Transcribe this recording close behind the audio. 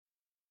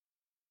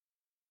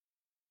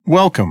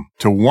Welcome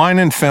to Wine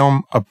and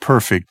Film, A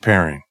Perfect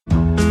Pairing.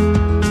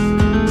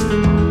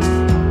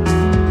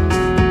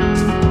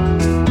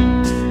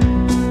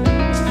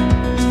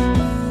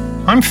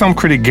 I'm film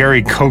critic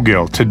Gary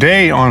Cogill.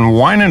 Today on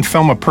Wine and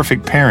Film, A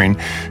Perfect Pairing,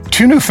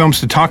 two new films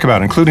to talk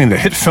about, including the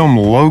hit film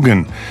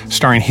Logan,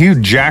 starring Hugh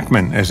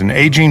Jackman as an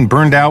aging,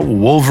 burned-out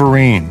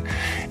Wolverine.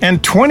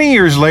 And 20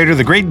 years later,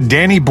 the great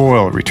Danny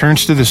Boyle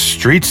returns to the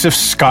streets of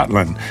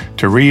Scotland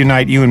to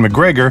reunite Ewan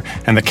McGregor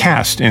and the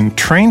cast in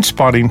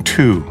Trainspotting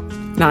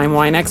 2. I'm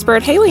wine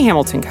expert Haley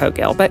Hamilton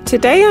Cogill, but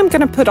today I'm going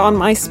to put on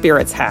my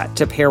spirits hat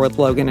to pair with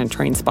Logan and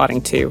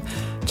Trainspotting 2.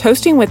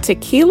 Toasting with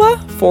Tequila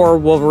for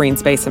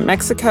Wolverine's base in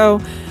Mexico,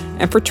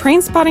 and for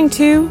Trainspotting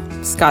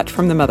 2, Scotch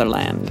from the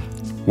motherland.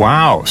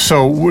 Wow,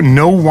 so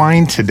no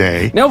wine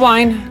today. No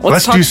wine.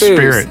 Let's talk do booze.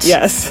 Spirits.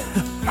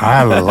 Yes.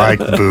 I like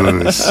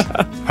booze.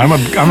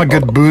 I'm a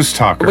good booze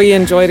talker. We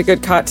enjoyed a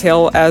good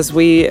cocktail as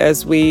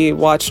we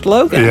watched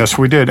Logan. Yes,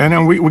 we did.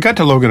 And we got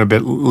to Logan a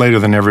bit later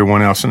than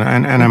everyone else. And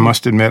I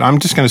must admit, I'm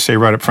just going to say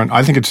right up front,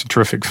 I think it's a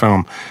terrific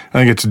film. I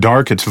think it's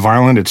dark, it's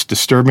violent, it's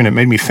disturbing. It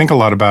made me think a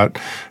lot about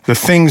the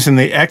things in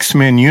the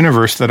X-Men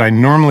universe that I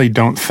normally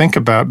don't think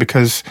about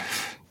because,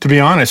 to be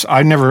honest,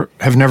 I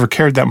have never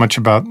cared that much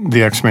about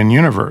the X-Men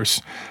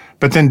universe.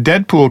 But then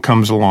Deadpool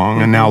comes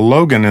along, and now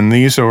Logan, and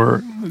these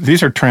are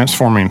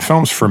transforming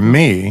films for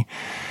me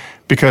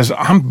because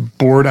I'm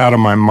bored out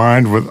of my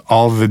mind with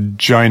all the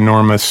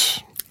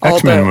ginormous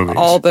X-Men movies.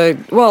 All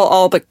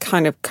the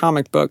kind of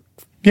comic book.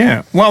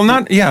 Yeah. Well,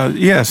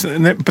 yes.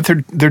 But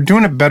they're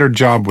doing a better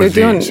job with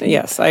these.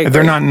 Yes, I agree.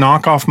 They're not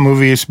knockoff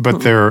movies,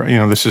 but they're,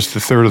 this is the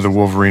third of the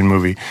Wolverine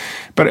movie.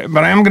 But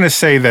I am going to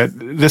say that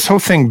this whole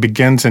thing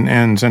begins and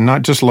ends, and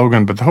not just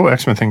Logan, but the whole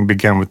X-Men thing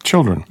began with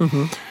children.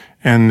 Mm-hmm.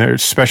 And they're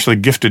especially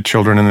gifted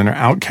children, and then they're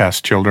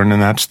outcast children, and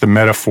that's the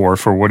metaphor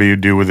for what do you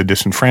do with the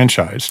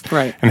disenfranchised,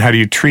 right? And how do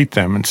you treat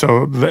them? And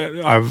so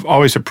I've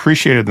always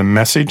appreciated the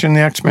message in the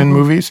X-Men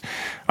movies.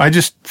 I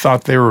just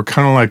thought they were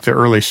kind of like the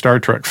early Star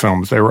Trek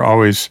films. They were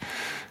always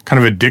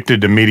kind of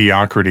addicted to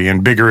mediocrity,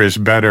 and bigger is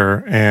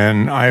better.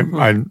 And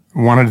I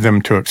wanted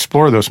them to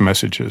explore those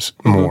messages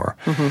more.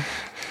 Mm-hmm.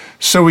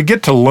 So we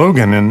get to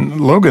Logan,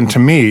 and Logan, to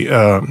me,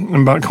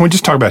 can we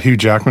just talk about Hugh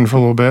Jackman for a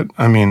little bit?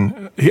 I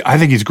mean, I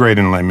think he's great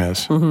in Les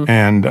Mis,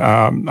 and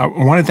I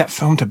wanted that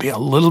film to be a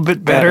little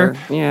bit better,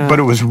 but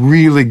it was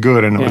really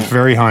good, and it was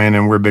very high-end,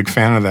 and we're a big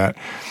fan of that.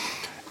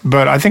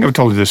 But I think I've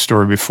told you this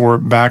story before.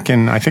 Back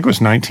in, I think it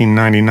was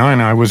 1999,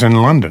 I was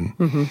in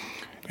London,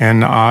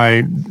 and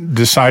I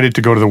decided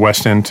to go to the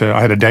West End.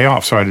 I had a day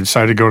off, so I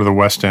decided to go to the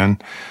West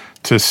End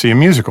to see a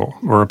musical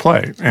or a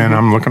play. And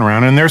I'm looking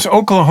around, and there's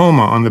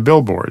Oklahoma on the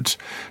billboards,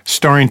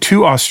 starring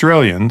two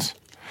Australians.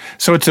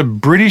 So it's a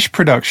British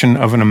production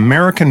of an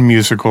American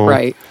musical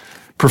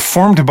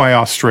performed by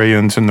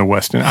Australians in the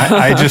West End.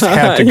 I just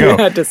had to go. You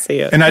had to see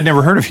it. And I'd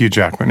never heard of Hugh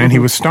Jackman, and he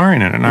was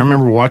starring in it. And I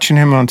remember watching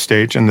him on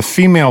stage, and the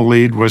female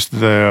lead was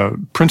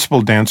the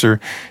principal dancer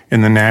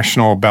in the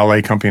National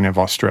Ballet Company of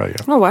Australia,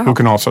 who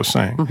can also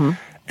sing.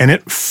 And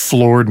it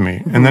floored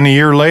me. And then a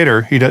year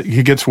later, he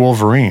gets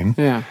Wolverine.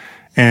 Yeah.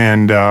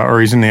 And or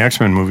he's in the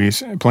X-Men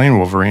movies playing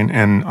Wolverine,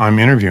 and I'm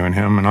interviewing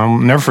him, and I'll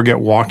never forget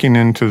walking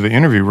into the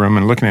interview room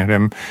and looking at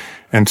him,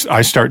 and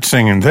I start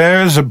singing,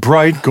 "There's a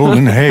bright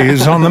golden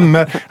haze on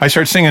the..." I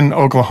start singing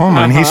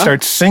Oklahoma, and he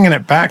starts singing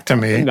it back to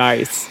me.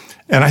 Nice.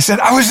 And I said,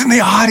 I was in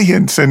the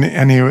audience, and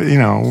he,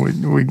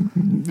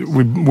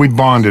 we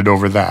bonded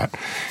over that.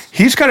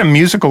 He's got a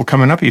musical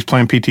coming up. He's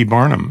playing P.T.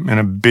 Barnum in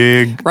a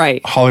big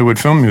Hollywood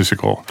film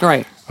musical.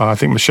 Right. I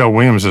think Michelle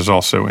Williams is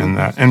also in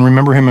that. And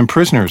remember him in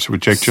Prisoners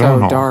with Jake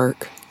Gyllenhaal. So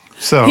dark.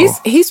 So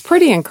he's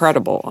pretty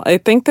incredible. I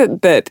think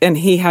that and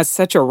he has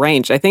such a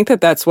range. I think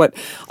that's what,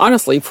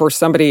 honestly, for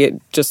somebody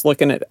just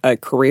looking at a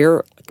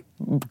career,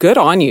 good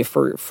on you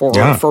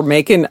for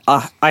making,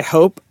 I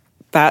hope,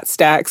 fat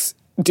stacks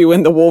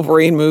doing the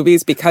Wolverine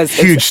movies because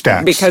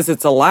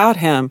it's allowed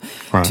him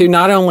to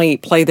not only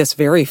play this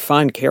very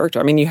fun character.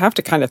 I mean, you have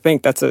to kind of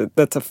think that's a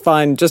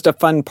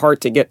fun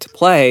part to get to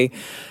play,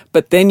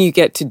 but then you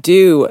get to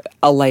do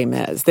a Les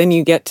Mis. Then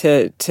you get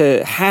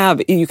to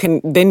have you can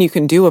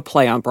do a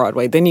play on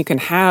Broadway. Then you can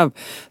have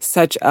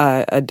such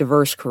a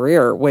diverse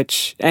career.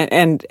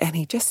 And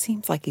he just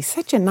seems like he's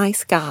such a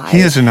nice guy.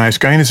 He is a nice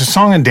guy, and he's a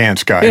song and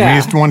dance guy. Yeah. I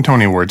mean, he's won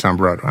Tony Awards on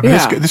Broadway. I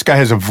mean, this guy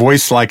has a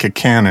voice like a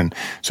cannon.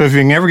 So if you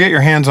can ever get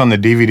your hands on the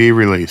DVD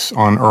release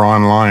or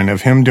online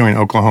of him doing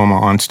Oklahoma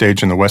on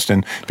stage in the West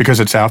End, because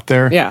it's out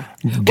there,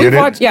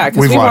 because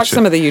we watched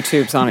some of the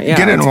YouTubes on it. Yeah,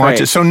 get it and watch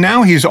it. So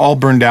now he's all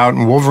burned out,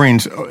 and Wolverine's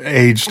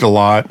aged a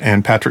lot,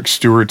 and Patrick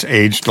Stewart's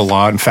aged a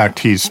lot. In fact,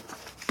 he's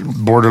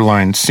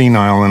borderline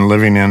senile and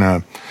living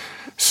in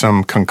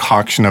some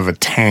concoction of a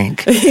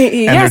tank.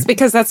 Yes,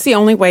 because that's the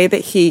only way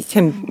that he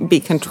can be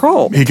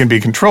controlled. He can be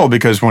controlled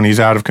because when he's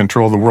out of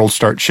control, the world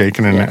starts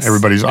shaking and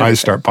everybody's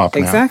eyes start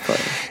popping out. Exactly.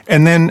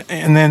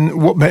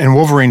 And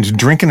Wolverine's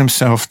drinking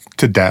himself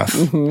to death.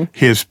 Mm-hmm.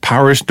 His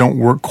powers don't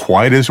work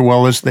quite as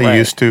well as they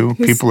used to.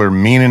 People are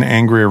mean and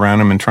angry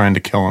around him and trying to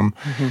kill him.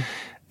 Mm-hmm.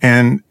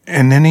 And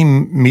then he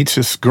meets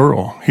this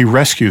girl. He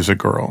rescues a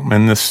girl.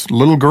 And this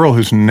little girl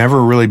who's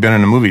never really been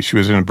in a movie. She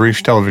was in a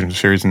British television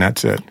series, and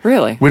that's it.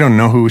 Really? We don't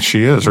know who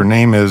she is. Her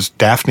name is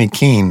Daphne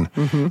Keane,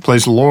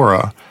 plays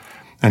Laura.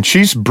 And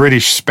she's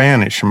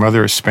British-Spanish. Her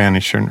mother is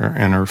Spanish, and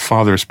her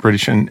father is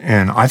British. And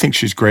I think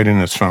she's great in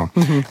this film.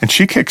 And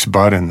she kicks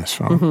butt in this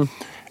film.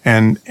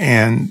 And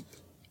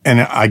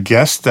I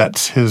guess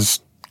that's his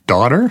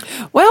daughter?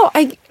 Well,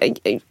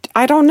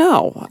 I don't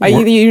know.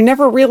 You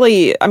never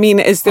really. I mean,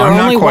 is there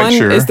only one?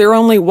 Sure. Is there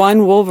only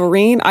one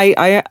Wolverine?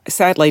 I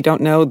sadly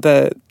don't know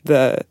the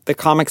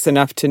comics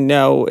enough to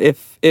know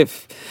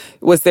if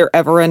was there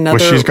ever another.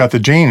 Well, she's got the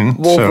gene,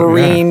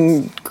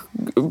 Wolverine,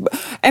 so,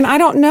 yeah. And I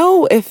don't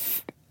know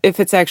if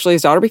it's actually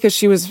his daughter because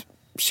she was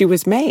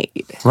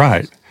made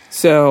right.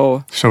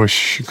 So is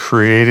she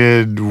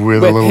created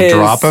with a little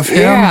drop of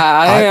him?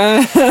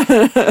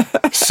 Yeah.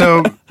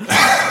 So.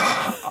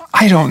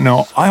 I don't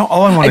know.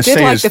 All I want to say is... I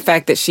did like the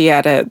fact that she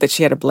had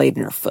a blade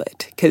in her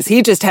foot, because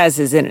he just has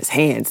his in his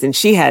hands, and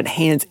she had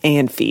hands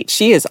and feet.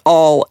 She is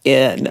all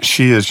in.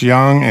 She is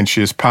young, and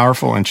she is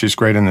powerful, and she's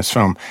great in this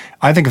film.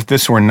 I think if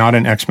this were not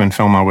an X-Men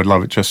film, I would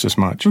love it just as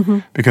much,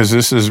 because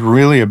this is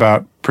really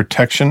about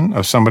protection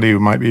of somebody who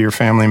might be your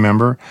family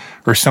member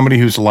or somebody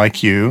who's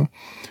like you.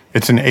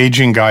 It's an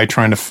aging guy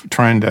trying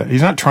to.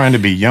 He's not trying to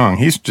be young.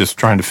 He's just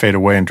trying to fade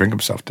away and drink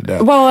himself to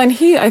death. Well, and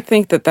I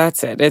think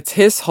that's it. It's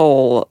his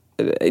whole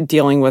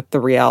dealing with the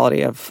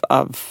reality of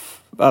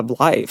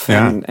life,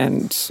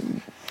 and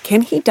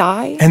can he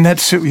die? And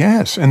that's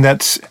yes, and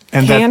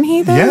can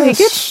he though? Yes.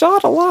 He gets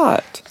shot a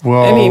lot.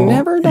 Well, and he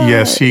never dies.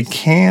 Yes, he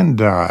can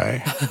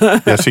die.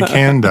 Yes, he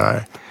can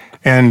die,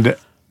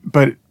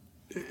 but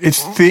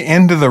it's the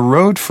end of the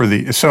road for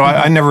the. So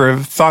I never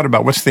have thought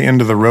about what's the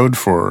end of the road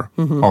for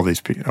all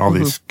these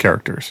these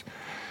characters.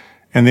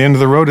 And the end of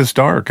the road is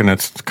dark, and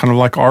it's kind of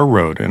like our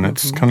road, and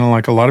it's kind of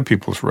like a lot of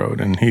people's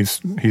road. And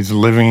he's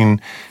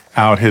living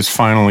out his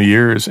final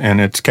years,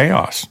 and it's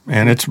chaos,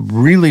 and it's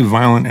really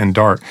violent and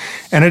dark,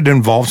 and it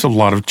involves a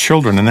lot of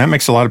children, and that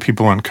makes a lot of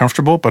people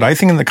uncomfortable. But I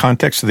think in the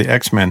context of the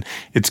X-Men,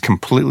 it's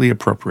completely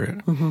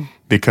appropriate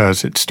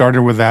because it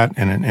started with that,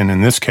 and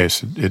in this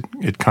case,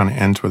 it kind of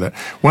ends with that.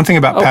 One thing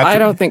about Patrick, I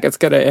don't think it's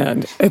going to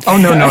end.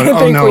 No, I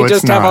think we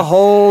just have a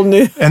whole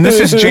new. And this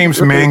is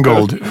James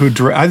Mangold,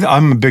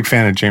 I'm a big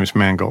fan of James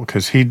Mangold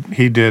because he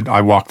did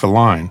I Walk the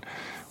Line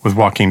with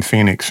Joaquin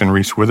Phoenix and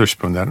Reese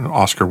Witherspoon, that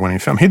Oscar-winning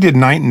film. He did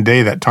Night and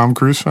Day, that Tom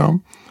Cruise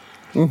film.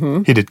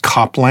 He did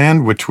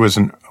Copland, which was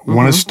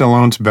one of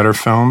Stallone's better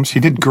films. He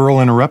did Girl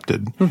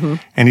Interrupted.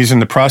 And he's in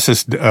the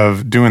process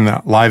of doing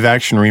the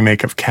live-action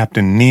remake of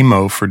Captain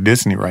Nemo for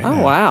Disney right now.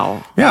 Oh,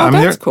 wow. Yeah,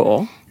 that's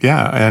cool.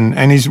 Yeah,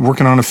 and he's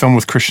working on a film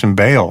with Christian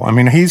Bale. I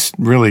mean, he's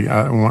really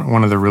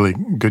one of the really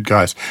good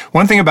guys.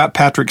 One thing about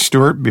Patrick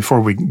Stewart,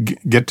 before we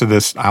get to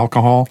this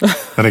alcohol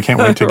that I can't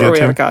wait to get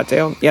to. A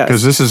cocktail, yes.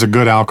 Because this is a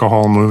good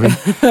alcohol movie.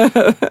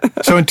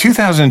 So in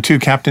 2002,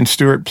 Captain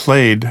Stewart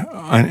played in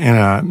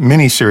a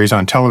miniseries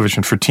on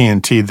television for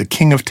TNT, The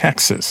King of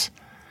Texas.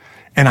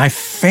 And I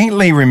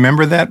faintly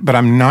remember that, but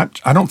I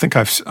don't think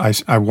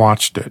I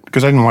watched it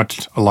because I didn't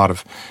watch a lot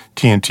of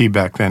TNT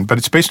back then. But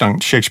it's based on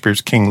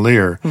Shakespeare's King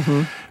Lear.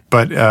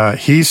 But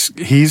he's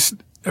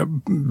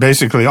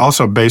basically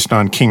also based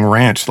on King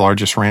Ranch, the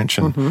largest ranch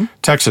in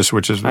Texas,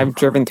 which is... I've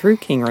driven through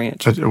King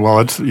Ranch.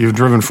 Well, you've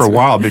driven for a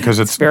while because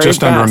it's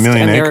just under 1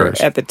 million acres.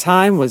 There, at the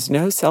time, was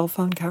no cell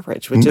phone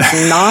coverage, which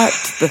is not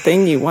the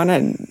thing you want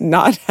to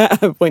not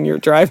have when you're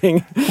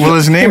driving. Well,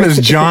 his name is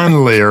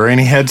John Lear, and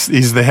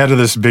he's the head of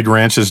this big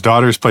ranch. His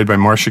daughter is played by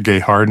Marcia Gay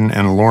Harden,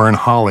 and Lauren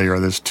Holly are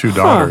his two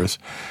daughters.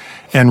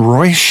 And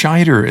Roy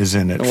Scheider is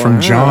in it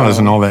from Jaws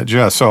and all that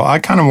jazz. So I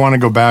kind of want to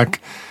go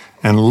back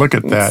and look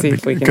at that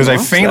because I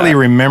faintly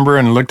remember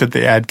and looked at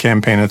the ad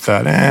campaign and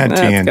thought, TNT.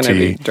 That's going to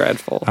be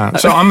dreadful.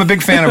 So I'm a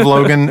big fan of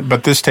Logan,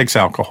 but this takes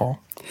alcohol.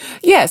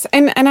 Yes,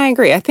 and I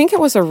agree. I think I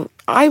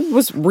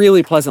was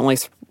really pleasantly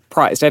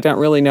surprised. I don't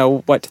really know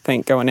what to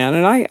think going in,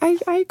 and I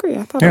agree.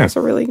 I thought it was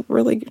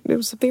it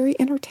was a very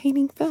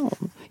entertaining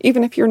film,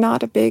 even if you're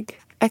not a big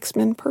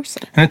X-Men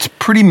person. And it's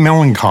pretty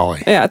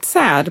melancholy. Yeah, it's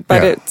sad,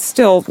 but it's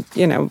still,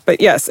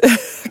 but yes,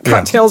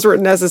 cocktails were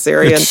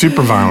necessary. It's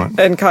super violent.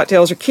 And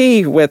cocktails are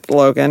key with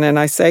Logan, and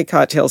I say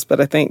cocktails,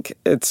 but I think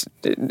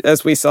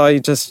as we saw, he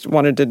just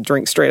wanted to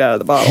drink straight out of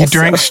the bottle. He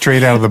drank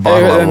straight out of the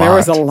bottle and there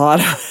was a lot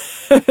of...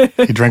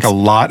 He drank a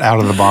lot out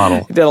of the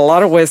bottle. He did a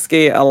lot of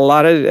whiskey,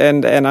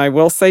 and I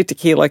will say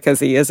tequila because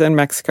he is in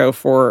Mexico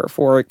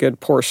for a good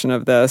portion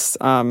of this.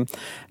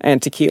 And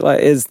tequila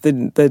is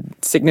the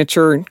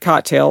signature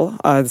cocktail,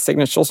 the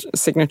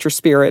signature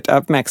spirit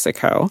of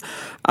Mexico.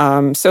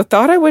 So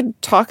thought I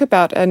would talk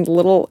about a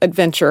little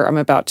adventure I'm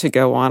about to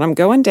go on. I'm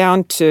going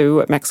down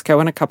to Mexico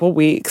in a couple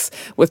weeks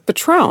with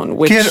Patron.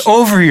 Get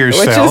over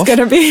yourself. Which is going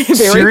to be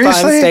very fun,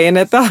 staying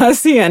at the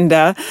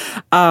Hacienda.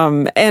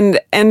 And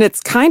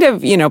it's kind of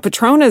of,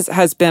 Patron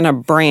has been a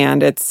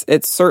brand.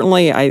 It's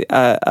certainly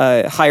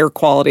a higher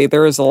quality.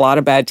 There is a lot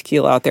of bad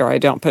tequila out there. I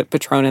don't put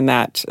Patron in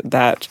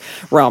that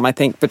realm. I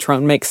think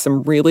Patron makes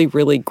some really,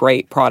 really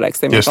great products.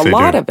 They make a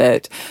lot of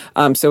it.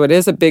 So it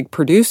is a big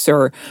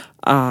producer.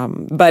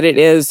 But it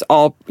is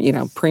all,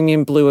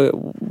 premium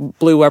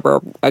Blue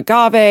Weber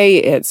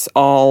agave. It's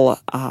all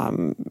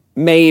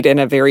made in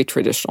a very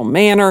traditional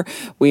manner.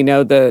 We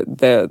know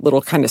the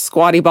little kind of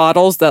squatty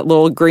bottles, that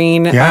little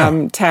green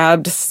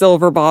tabbed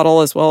silver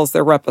bottle, as well as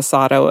their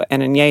Reposado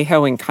and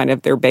Añejo and kind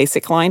of their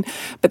basic line.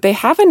 But they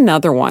have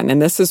another one,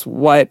 and this is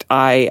what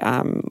I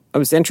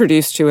was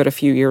introduced to it a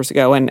few years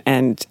ago,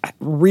 and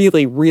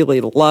really,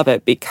 really love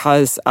it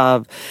because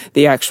of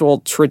the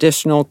actual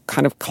traditional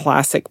kind of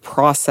classic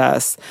process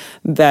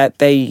that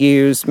they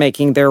use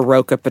making their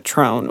Roca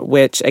Patron,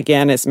 which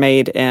again is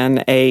made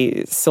in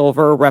a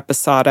silver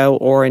Reposado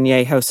or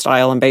Añejo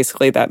style. And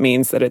basically that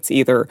means that it's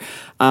either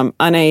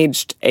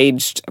unaged,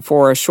 aged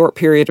for a short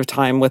period of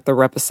time with the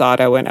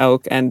Reposado and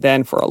oak, and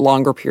then for a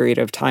longer period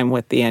of time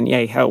with the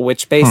Añejo,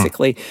 which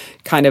basically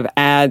kind of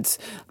adds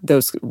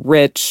those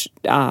rich,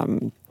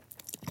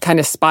 kind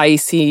of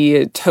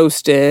spicy,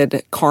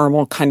 toasted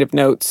caramel kind of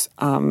notes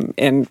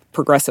in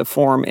progressive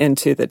form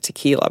into the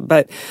tequila.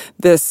 But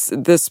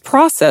this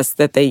process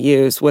that they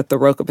use with the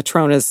Roca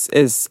Patron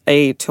is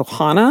a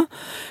Tohana,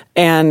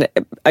 and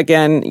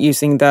again,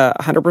 using the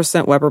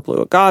 100% Weber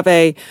Blue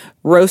agave,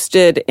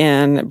 roasted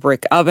in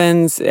brick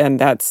ovens,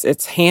 and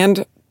it's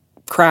hand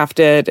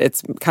crafted.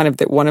 It's kind of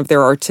one of their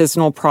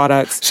artisanal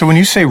products. So when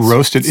you say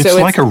roasted, it's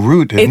like a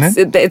root, isn't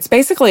it? It's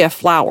basically a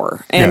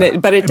flour,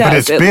 and but it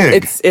does. But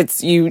it's big.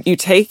 It's you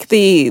take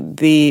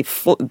the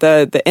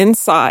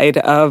inside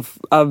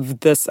of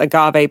this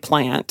agave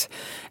plant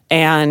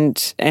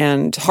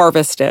and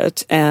harvest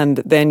it, and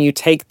then you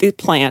take the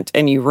plant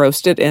and you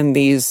roast it in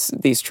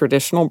these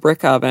traditional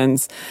brick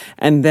ovens,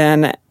 and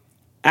then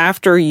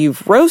after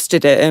you've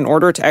roasted it, in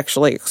order to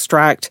actually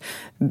extract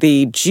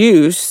the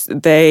juice,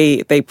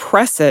 they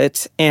press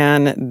it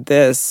in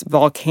this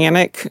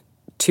volcanic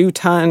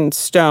 2-ton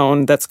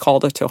stone that's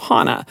called a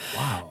Tohana.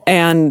 Wow.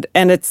 And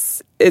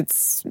it's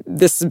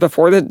this is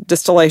before the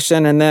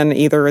distillation, and then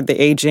either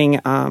the aging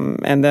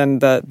and then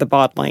the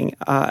bottling.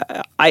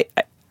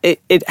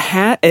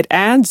 It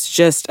adds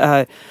just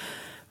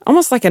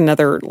almost like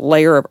another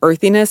layer of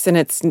earthiness, and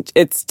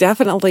it's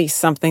definitely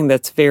something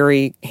that's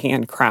very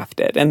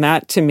handcrafted. And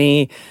that, to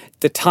me,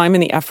 the time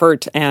and the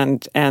effort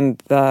and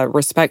the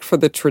respect for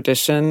the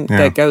tradition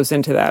that goes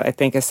into that, I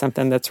think, is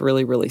something that's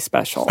really, really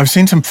special. I've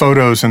seen some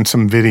photos and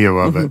some video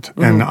of it,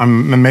 and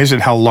I'm amazed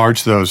at how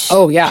large those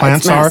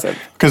plants are,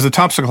 because the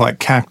tops look like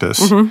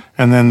cactus, and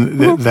then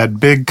that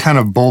big kind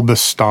of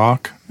bulbous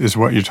stalk is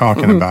what you're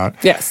talking about.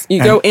 Yes,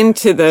 you go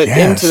into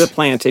the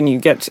plant, and you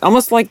get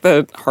almost like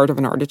the heart of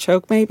an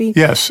artichoke, maybe.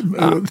 Yes,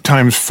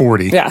 times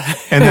 40. Yeah,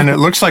 and then it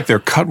looks like they're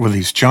cut with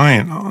these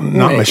giant,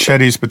 not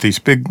machetes, but these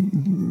big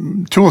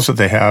tools that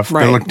they have.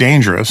 They look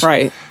dangerous.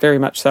 Right, very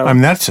much so. I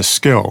mean, that's a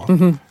skill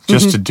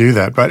just to do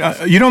that.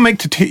 But you don't make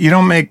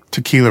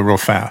tequila real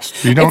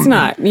fast. You don't. It's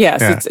not.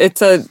 Yes,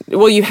 yeah.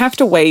 You have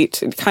to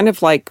wait. Kind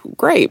of like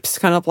grapes.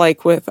 Kind of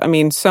like with. I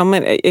mean, so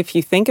many. If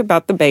you think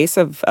about the base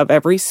of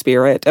every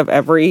spirit, of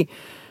every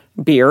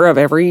beer, of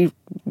every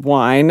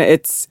wine,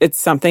 it's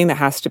something that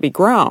has to be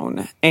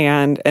grown,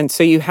 and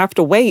so you have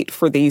to wait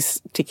for these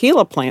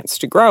tequila plants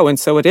to grow, and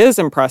so it is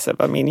impressive.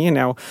 I mean,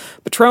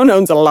 Patron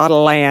owns a lot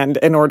of land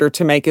in order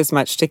to make as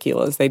much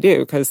tequila as they do,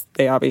 because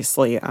they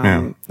obviously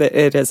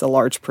it is a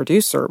large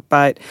producer,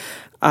 but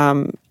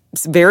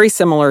it's very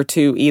similar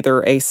to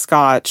either a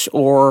Scotch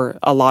or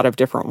a lot of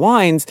different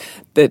wines.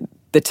 That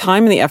the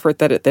time and the effort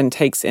that it then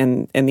takes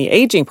in the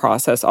aging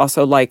process,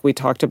 also like we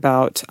talked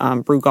about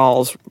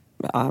Brugal's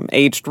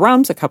aged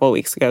rums a couple of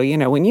weeks ago.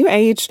 When you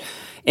age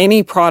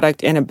any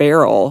product in a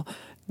barrel,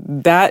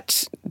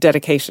 that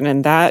dedication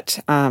and that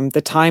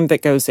the time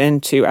that goes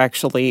into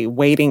actually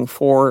waiting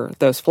for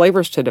those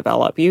flavors to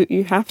develop,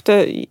 you have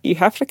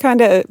to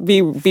kind of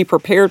be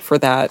prepared for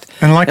that.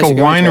 And like a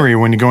winery,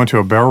 when you go into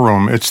a barrel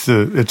room, it's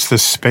the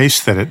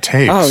space that it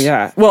takes. Oh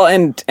yeah, well,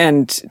 and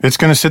it's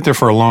going to sit there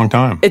for a long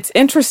time. It's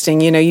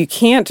interesting, you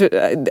can't.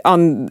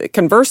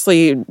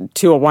 Conversely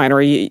to a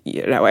winery,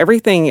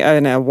 everything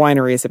in a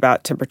winery is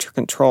about temperature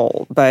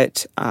control,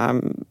 but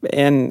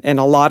in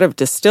a lot of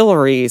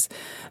distilleries,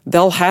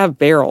 they'll have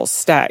barrels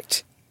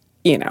stacked,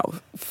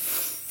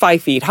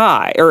 5 feet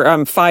high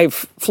or 5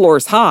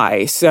 floors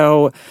high.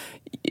 So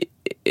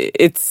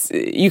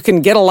you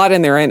can get a lot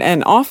in there,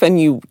 and often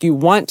you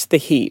want the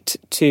heat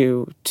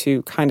to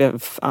kind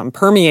of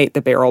permeate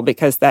the barrel,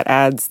 because that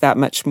adds that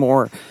much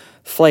more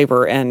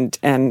flavor and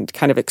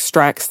kind of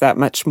extracts that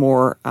much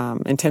more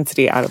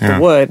intensity out of the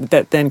wood,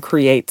 that then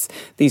creates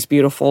these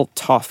beautiful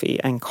toffee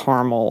and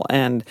caramel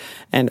and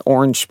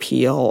orange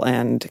peel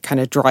and kind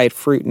of dried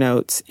fruit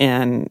notes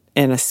in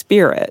a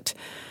spirit.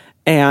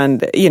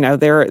 And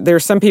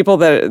there's some people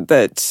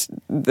that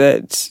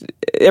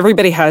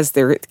everybody has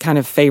their kind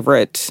of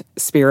favorite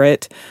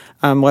spirit,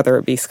 whether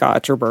it be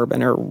Scotch or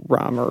bourbon or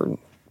rum or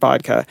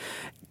vodka.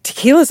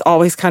 tequila is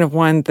always kind of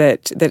one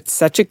that's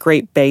such a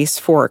great base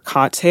for a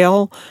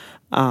cocktail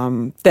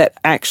that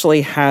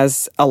actually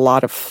has a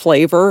lot of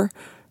flavor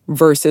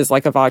versus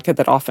like a vodka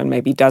that often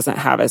maybe doesn't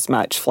have as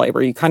much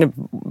flavor. You kind of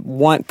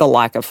want the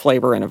lack of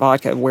flavor in a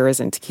vodka, whereas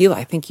in tequila,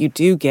 I think you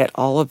do get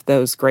all of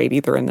those great,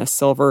 either in the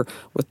silver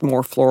with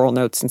more floral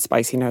notes and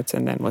spicy notes,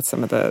 and then with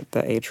some of the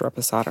aged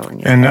reposado.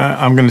 And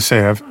I'm going to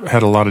say I've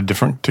had a lot of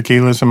different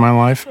tequilas in my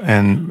life,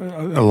 and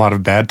a lot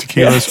of bad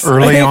tequilas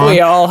early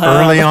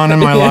on in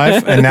my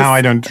life, and now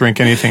I don't drink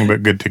anything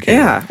but good tequila.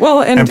 Yeah,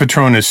 well, and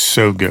Patron is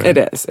so good.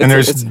 It is, and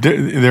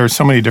there are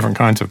so many different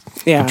kinds of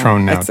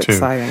Patron now too.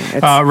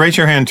 Exciting. Raise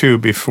your hand too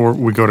before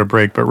we go to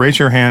break, but raise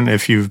your hand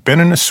if you've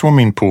been in a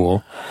swimming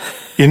pool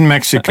in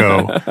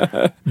Mexico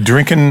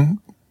drinking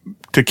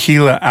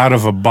tequila out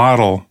of a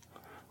bottle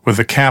with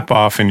the cap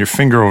off and your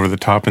finger over the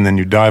top, and then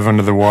you dive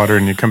under the water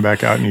and you come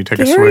back out and you take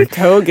a swig.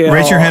 Cogill.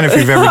 Raise your hand if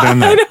you've ever done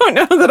that. I don't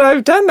know that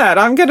I've done that.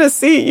 I'm going to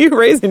see you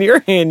raising your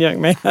hand, young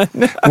man.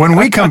 When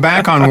we come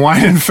back on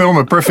Wine and Film,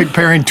 A Perfect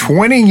Pairing,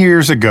 20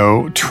 years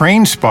ago,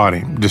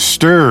 Trainspotting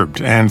disturbed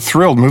and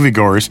thrilled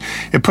moviegoers.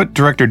 It put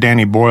director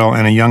Danny Boyle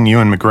and a young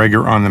Ewan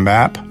McGregor on the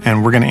map,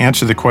 and we're going to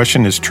answer the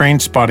question, is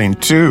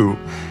Trainspotting 2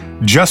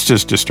 just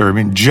as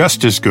disturbing,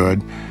 just as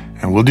good?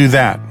 And we'll do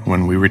that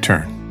when we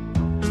return.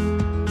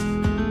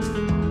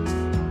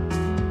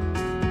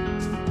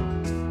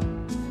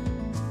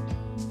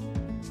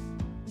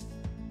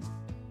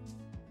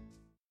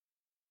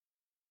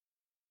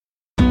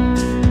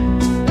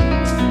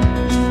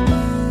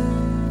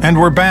 And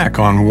we're back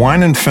on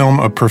Wine and Film,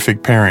 A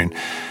Perfect Pairing.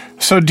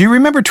 So do you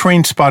remember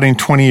Trainspotting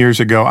 20 years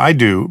ago? I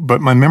do, but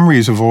my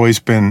memories have always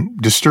been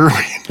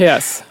disturbing.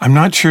 Yes. I'm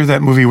not sure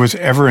that movie was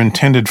ever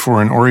intended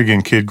for an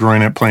Oregon kid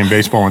growing up playing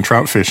baseball and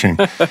trout fishing.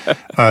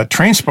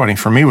 Trainspotting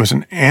for me was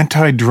an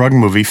anti-drug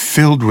movie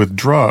filled with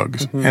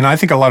drugs. Mm-hmm. And I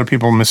think a lot of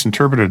people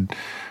misinterpreted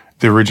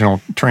the original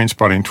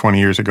Trainspotting 20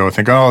 years ago.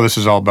 Think, oh, this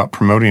is all about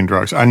promoting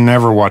drugs. I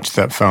never watched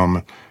that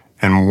film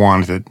and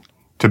wanted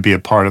to be a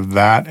part of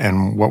that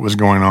and what was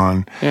going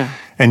on. Yeah.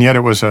 And yet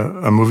it was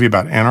a movie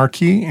about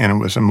anarchy, and it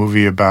was a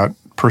movie about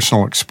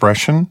personal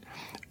expression,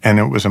 and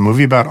it was a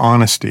movie about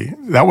honesty.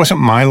 That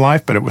wasn't my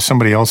life, but it was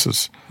somebody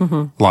else's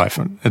life.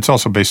 It's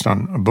also based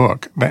on a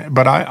book.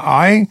 But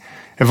I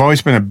have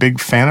always been a big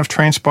fan of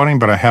Trainspotting,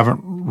 but I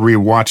haven't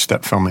rewatched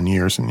that film in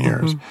years and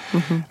years.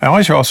 I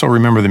always also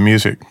remember the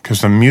music,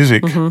 because the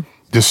music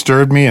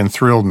disturbed me and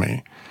thrilled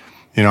me.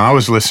 You know, I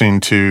was listening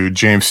to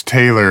James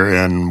Taylor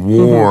and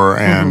War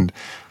and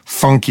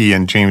Funky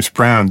and James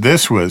Brown.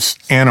 This was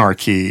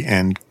anarchy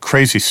and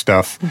crazy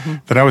stuff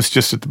that I was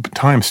just at the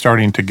time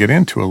starting to get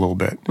into a little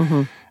bit.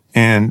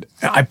 And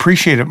I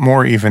appreciate it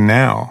more even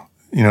now.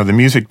 You know, the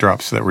music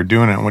drops that were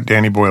doing it and what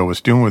Danny Boyle was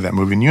doing with that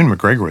movie. And Ewan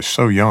McGregor was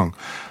so young.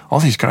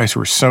 All these guys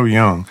were so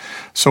young.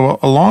 So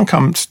along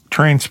comes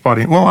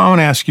Trainspotting. Well, I want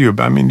to ask you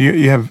about, I mean,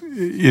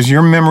 is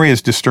your memory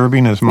as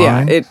disturbing as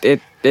mine? Yeah,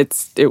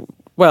 it's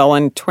well,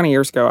 and 20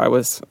 years ago, I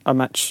was a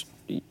much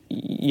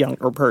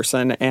younger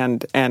person,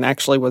 and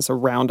actually was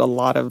around a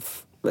lot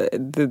of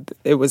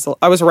I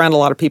was around a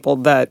lot of people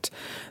that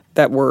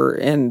were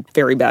in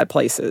very bad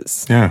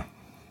places. Yeah.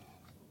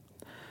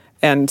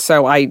 And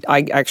so I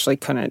actually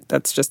couldn't.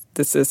 That's just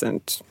this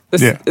isn't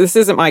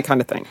my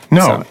kind of thing. No,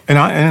 so. and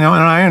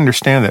I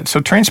understand that. So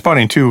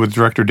Trainspotting 2 with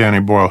director Danny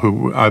Boyle,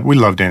 who we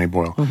love Danny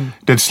Boyle,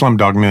 did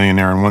Slumdog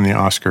Millionaire and won the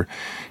Oscar.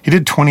 He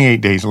did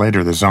 28 Days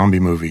Later, the zombie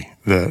movie,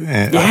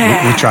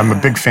 which I'm a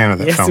big fan of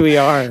that film. Yes, we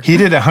are. He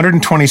did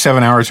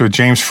 127 Hours with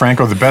James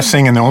Franco, the best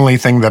thing and the only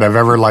thing that I've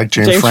ever liked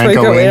James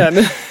Franco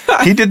in.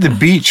 He did The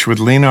Beach with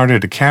Leonardo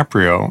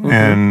DiCaprio.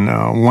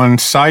 And one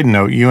side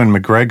note, Ewan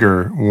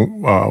McGregor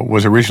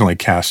was originally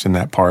cast in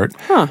that part,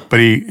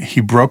 but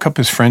he broke up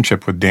his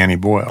friendship with Danny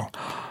Boyle.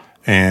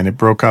 And it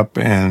broke up,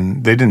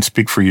 and they didn't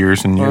speak for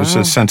years and years,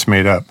 since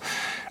made up.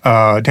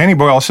 Danny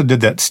Boyle also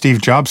did that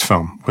Steve Jobs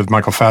film with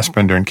Michael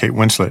Fassbender and Kate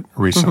Winslet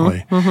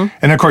recently.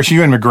 And of course,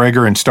 Ewan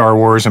McGregor in Star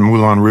Wars and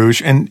Moulin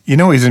Rouge. And you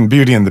know he's in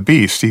Beauty and the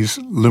Beast. He's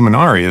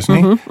Luminari,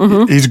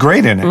 isn't he? He's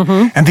great in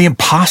it. And The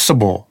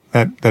Impossible,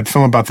 that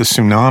film about the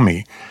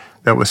tsunami,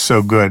 that was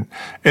so good.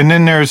 And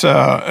then there's,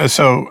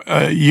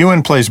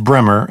 Ewan plays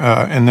Bremer,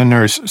 and then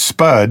there's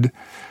Spud.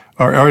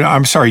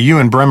 I'm sorry,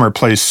 Ewan Bremer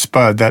plays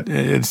Spud.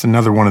 It's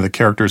another one of the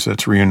characters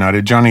that's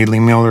reunited. Johnny Lee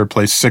Miller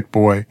plays Sick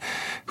Boy,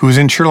 who's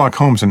in Sherlock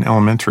Holmes in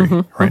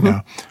Elementary right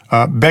now.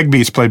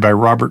 Begbie's played by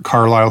Robert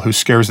Carlyle, who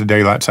scares the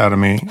daylights out of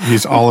me.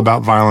 He's all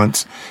about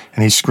violence,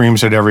 and he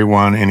screams at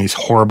everyone, and he's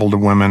horrible to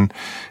women.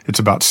 It's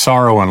about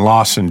sorrow and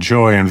loss and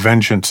joy and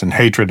vengeance and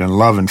hatred and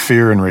love and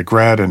fear and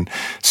regret and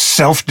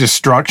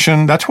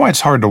self-destruction. That's why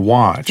it's hard to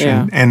watch.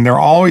 Yeah. And they're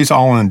always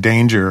all in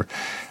danger.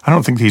 I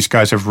don't think these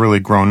guys have really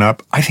grown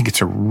up. I think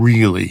it's a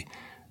really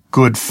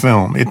good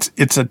film.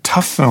 It's a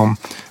tough film,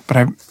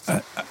 but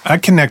I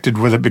connected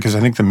with it because I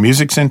think the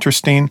music's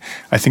interesting.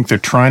 I think they're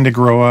trying to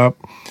grow up.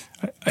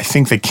 I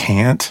think they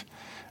can't.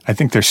 I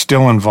think they're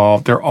still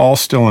involved. They're all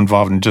still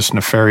involved in just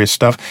nefarious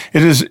stuff.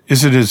 Is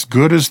it as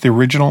good as the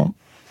original?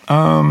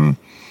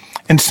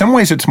 In some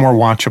ways, it's more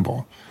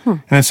watchable.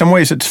 And in some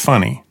ways, it's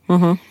funny.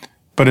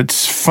 But but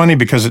it's funny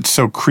because it's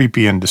so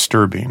creepy and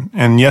disturbing.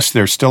 And yes,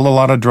 there's still a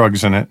lot of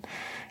drugs in it,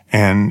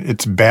 and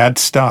it's bad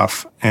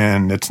stuff,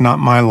 and it's not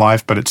my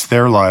life, but it's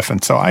their life.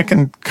 And so I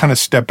can kind of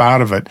step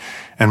out of it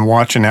and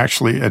watch and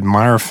actually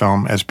admire a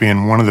film as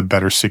being one of the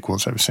better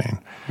sequels I've seen.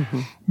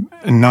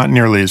 Mm-hmm. Not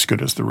nearly as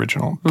good as the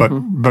original, but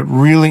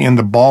really in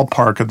the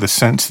ballpark of the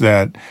sense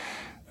that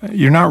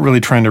you're not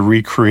really trying to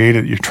recreate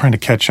it. You're trying to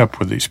catch up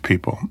with these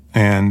people.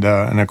 And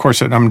of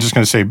course, I'm just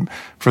going to say,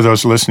 for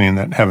those listening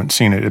that haven't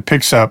seen it, it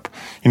picks up,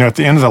 at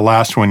the end of the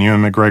last one,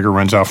 Ewan McGregor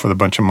runs off with a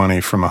bunch of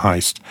money from a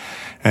heist.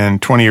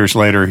 And 20 years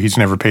later, he's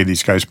never paid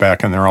these guys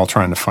back, and they're all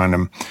trying to find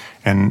him.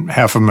 And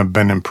half of them have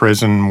been in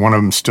prison. One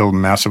of them's still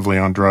massively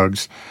on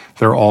drugs.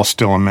 They're all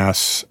still a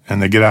mess.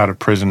 And they get out of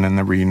prison and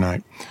they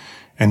reunite.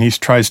 And he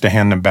tries to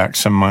hand them back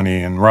some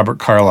money. And Robert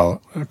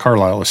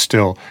Carlyle is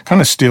still,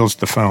 kind of steals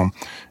the film,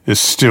 is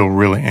still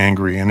really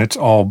angry. And it's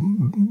all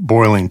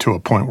boiling to a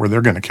point where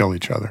they're going to kill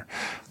each other.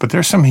 But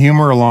there's some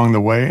humor along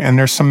the way. And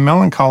there's some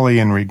melancholy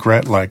and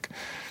regret, like,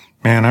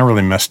 man, I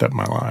really messed up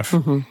my life.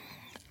 Mm-hmm.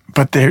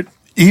 But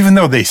even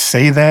though they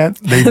say that,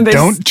 they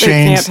don't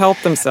change. They can't help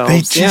themselves.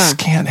 They just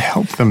can't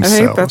help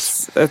themselves. I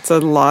think that's a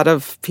lot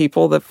of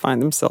people that find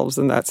themselves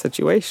in that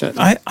situation.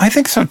 I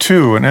think so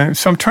too. And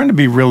so I'm trying to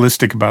be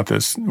realistic about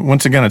this.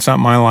 Once again, it's not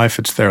my life,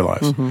 it's their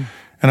lives. Mm-hmm.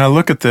 And I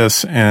look at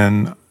this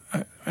and,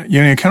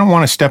 you kind of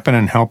want to step in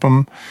and help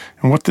them.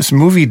 And what this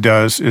movie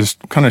does is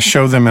kind of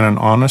show them in an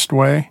honest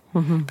way.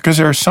 Mm-hmm. Because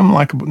there are some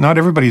not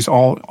everybody's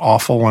all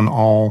awful and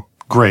all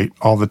great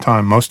all the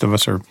time. Most of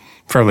us are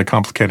fairly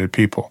complicated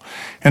people.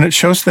 And it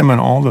shows them in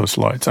all those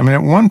lights. I mean,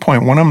 at one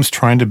point, one of them's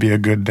trying to be a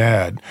good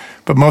dad,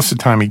 but most of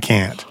the time he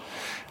can't.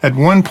 At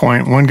one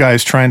point, one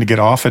guy's trying to get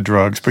off of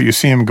drugs, but you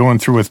see him going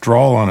through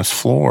withdrawal on his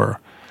floor,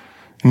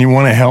 and you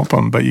want to help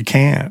him, but you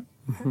can't.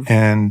 Mm-hmm.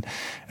 And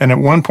at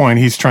one point,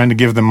 he's trying to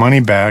give the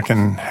money back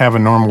and have a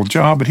normal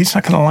job, but he's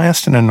not going to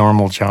last in a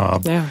normal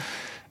job. Yeah.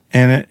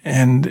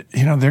 And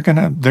they're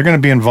gonna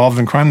be involved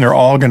in crime. They're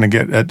all gonna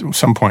get at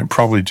some point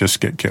probably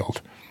just get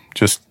killed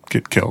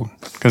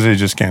because they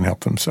just can't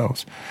help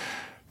themselves.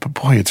 But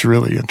boy, it's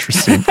really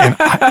interesting. And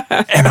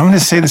I'm going to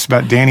say this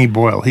about Danny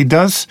Boyle. He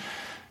does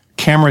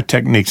camera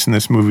techniques in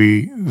this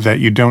movie that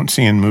you don't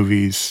see in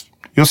movies.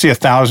 You'll see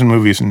 1,000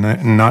 movies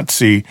and not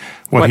see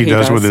what he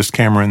does with his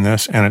camera in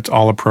this, and it's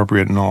all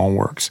appropriate and all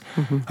works.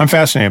 Mm-hmm. I'm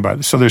fascinated by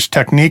this. So there's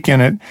technique in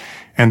it,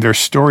 and there's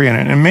story in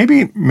it, and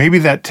maybe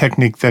that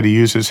technique that he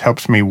uses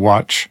helps me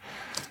watch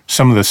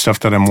some of the stuff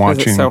that I'm watching.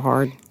 Because it's so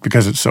hard.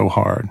 Because it's so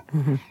hard.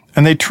 Mm-hmm.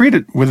 And they treat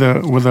it with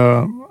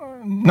a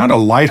not a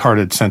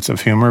lighthearted sense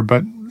of humor,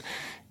 but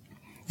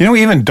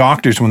even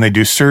doctors when they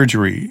do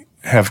surgery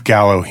have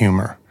gallow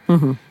humor.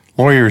 Mm-hmm.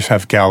 Lawyers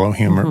have gallow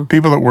humor. Mm-hmm.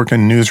 People that work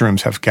in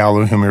newsrooms have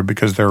gallow humor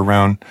because they're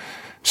around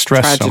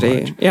stress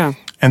Tragedy. So much. Yeah.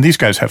 And these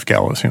guys have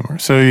gallows humor.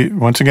 So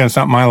once again, it's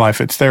not my life,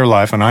 it's their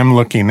life, and I'm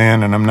looking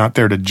in, and I'm not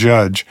there to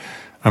judge.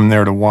 I'm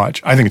there to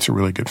watch. I think it's a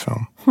really good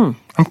film.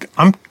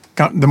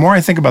 The more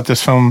I think about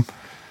this film,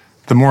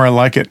 the more I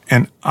like it,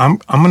 and I'm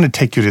going to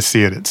take you to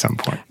see it at some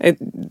point.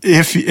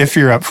 If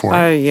you're up for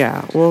it.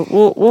 Yeah,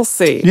 we'll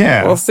see.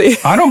 Yeah, we'll see.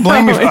 I don't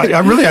blame you.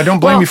 I don't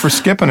blame you for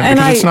skipping it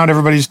because it's not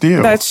everybody's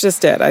deal. That's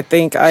just it. I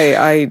think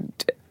I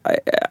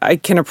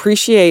can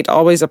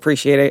always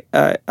appreciate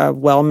a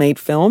well-made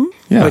film,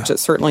 which it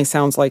certainly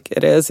sounds like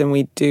it is, and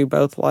we do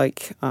both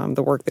like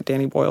the work that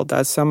Danny Boyle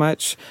does so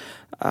much.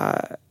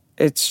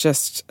 It's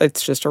just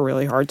a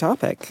really hard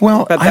topic.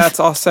 Well, but that's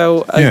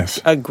also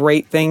a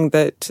great thing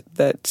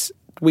that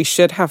we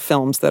should have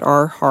films that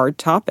are hard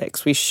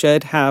topics. We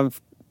should have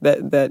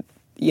that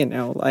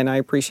and I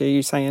appreciate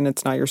you saying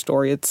it's not your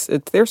story, it's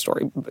their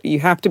story.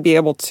 You have to be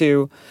able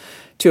to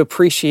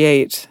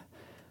appreciate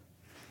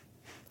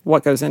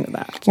what goes into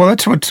that. Well,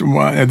 that's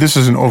this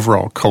is an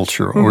overall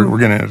culture. Mm-hmm. We're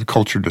getting into a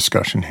culture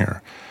discussion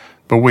here.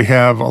 But we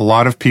have a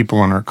lot of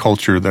people in our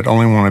culture that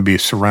only want to be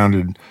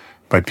surrounded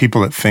by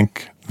people that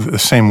think the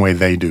same way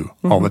they do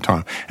all the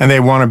time. And they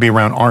want to be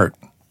around art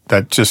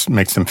that just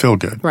makes them feel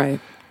good. Right.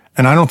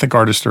 And I don't think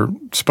artists are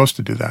supposed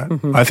to do that.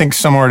 Mm-hmm. I think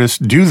some artists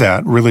do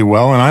that really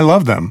well, and I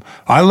love them.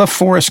 I love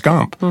Forrest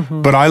Gump,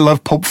 but I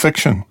love Pulp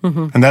Fiction.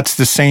 Mm-hmm. And that's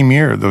the same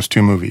year, those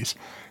two movies.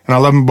 And I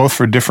love them both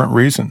for different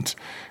reasons.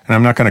 And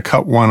I'm not going to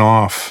cut one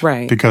off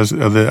because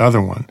of the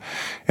other one.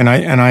 And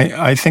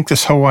I think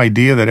this whole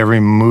idea that every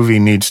movie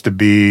needs to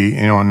be,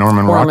 a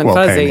Norman Rockwell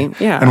painting.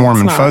 Yeah, and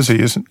Warm and Fuzzy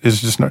is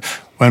just not.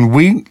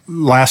 When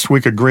last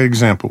week, a great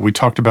example, we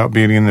talked about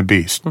Beauty and the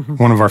Beast,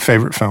 one of our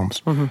favorite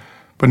films. Mm-hmm.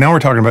 But now we're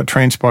talking about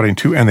Trainspotting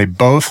 2, and they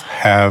both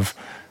have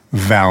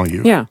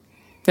value. Yeah,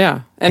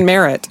 yeah, and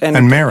merit.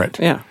 And merit.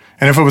 Yeah.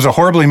 And if it was a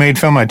horribly made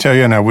film, I'd tell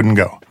you, and I wouldn't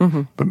go.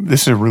 Mm-hmm. But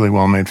this is a really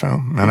well-made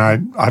film, and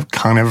I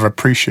kind of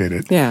appreciate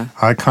it. Yeah.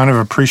 I kind of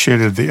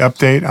appreciated the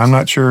update. I'm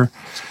not sure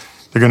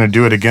they're going to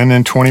do it again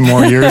in 20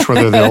 more years,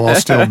 whether they'll all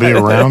still be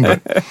around.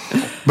 But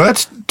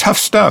that's tough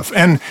stuff.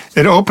 And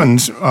it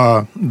opens,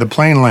 the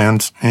plane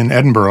lands in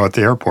Edinburgh at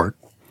the airport,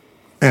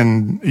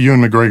 and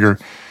Ewan McGregor,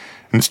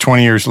 and it's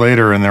 20 years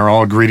later, and they're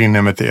all greeting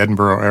them at the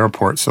Edinburgh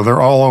airport. So they're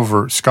all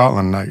over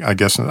Scotland, I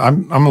guess.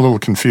 I'm a little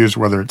confused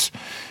whether it's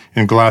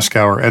in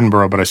Glasgow or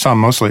Edinburgh, but I saw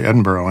mostly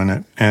Edinburgh in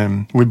it.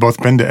 And we've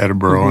both been to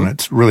Edinburgh, and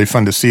it's really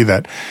fun to see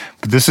that.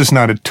 But this is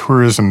not a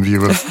tourism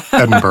view of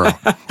Edinburgh.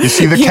 You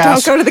see the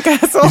castle. Don't go to the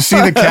castle. You see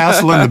the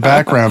castle in the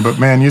background, but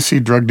man, you see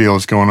drug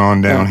deals going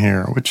on down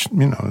here, which,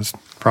 is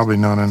probably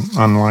not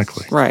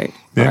unlikely. Right,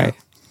 yeah. right.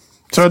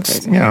 So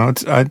it's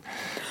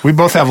we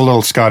both have a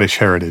little Scottish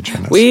heritage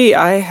in us.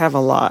 I have a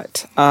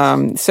lot.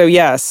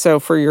 So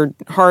for your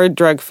hard,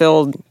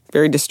 drug-filled,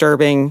 very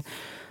disturbing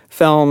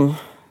film,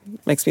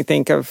 makes me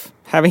think of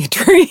having a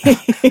drink.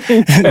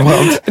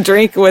 A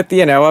drink with,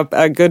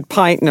 a good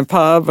pint in a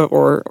pub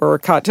or a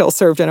cocktail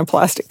served in a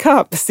plastic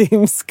cup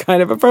seems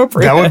kind of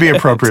appropriate. That would be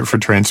appropriate for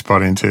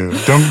Trainspotting, too.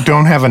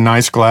 Don't have a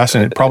nice glass,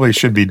 and it probably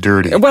should be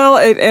dirty. Well,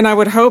 and I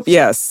would hope,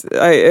 yes.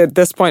 At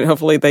this point,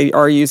 hopefully they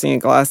are using a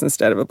glass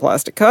instead of a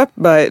plastic cup.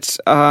 But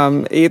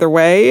either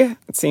way,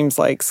 it seems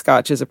like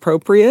Scotch is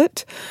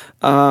appropriate.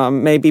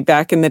 Maybe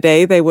back in the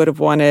day, they would have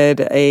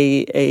wanted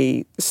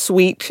a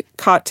sweet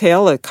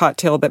cocktail, a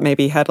cocktail that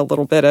maybe had a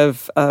little bit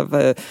of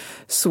a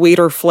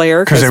sweeter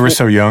flair. Because they were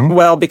so young?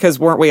 Well, because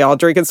weren't we all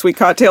drinking sweet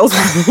cocktails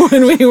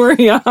when we were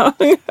young?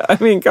 I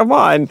mean, come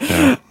on.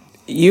 Yeah.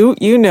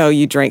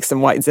 You drank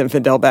some White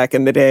Zinfandel back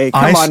in the day.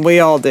 Come on, we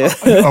all did.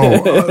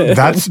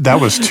 That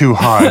was too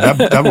high.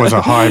 That was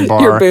a high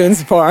bar. Your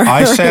Boone's bar.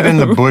 I sat in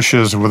the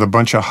bushes with a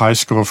bunch of high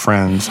school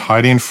friends,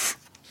 hiding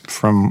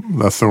from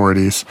the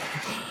authorities,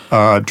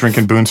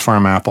 drinking Boone's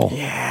Farm Apple.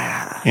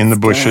 Yeah, in the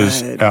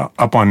bushes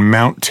up on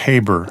Mount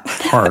Tabor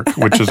Park,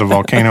 which is a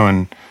volcano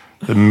in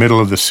the middle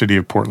of the city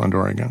of Portland,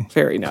 Oregon.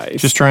 Very nice.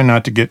 Just trying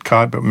not to get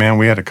caught, but man,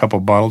 we had a couple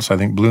bottles. I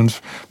think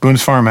Boone's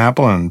Farm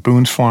Apple and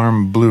Boone's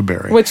Farm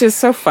Blueberry. Which is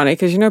so funny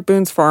because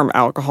Boone's Farm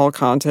alcohol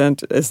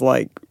content is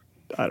like,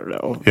 I don't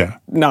know,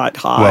 not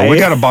high. Well, we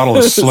got a bottle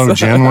of slow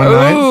gin one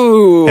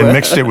night and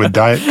mixed it with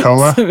Diet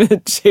Cola.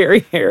 Cherry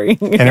herring.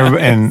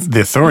 And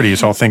the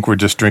authorities all think we're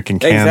just drinking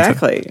cans.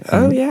 Exactly.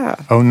 Yeah.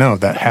 Oh, no,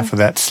 that half of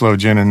that slow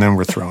gin and then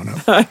we're throwing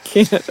up. I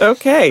can't.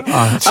 Okay.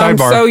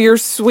 Sidebar. So your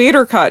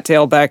sweeter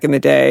cocktail back in the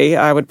day,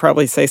 I would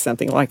probably say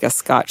something like a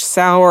Scotch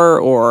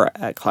sour or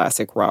a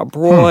classic Rob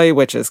Roy,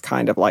 which is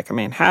kind of like a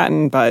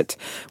Manhattan, but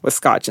with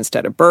Scotch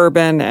instead of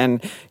bourbon.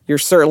 And you're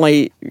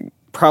certainly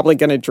probably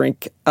going to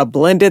drink a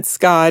blended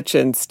Scotch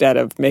instead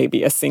of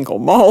maybe a single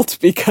malt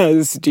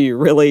because do you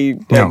really...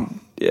 No.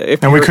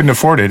 And we couldn't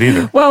afford it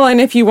either. Well,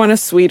 and if you want a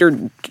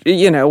sweeter,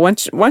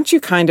 once you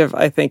kind of,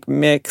 I think,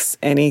 mix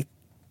anything,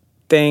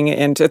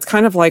 and it's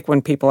kind of like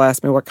when people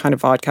ask me what kind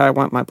of vodka I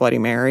want my Bloody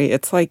Mary,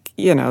 it's like,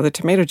 the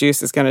tomato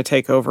juice is going to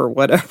take over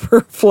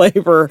whatever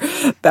flavor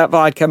that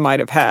vodka might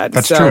have had.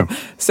 That's true.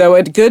 So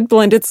a good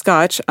blended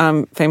Scotch,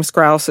 Famous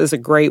Grouse is a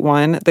great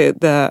one.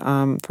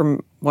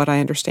 From what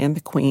I understand,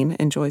 the Queen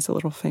enjoys a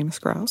little Famous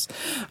Grouse.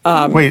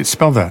 Wait,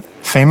 spell that.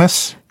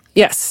 Famous?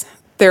 Yes.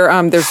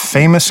 There's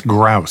Famous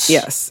Grouse.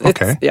 Yes.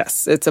 Okay.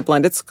 It's a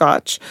blended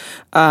Scotch.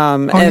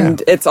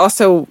 It's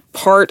also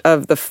part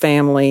of the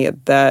family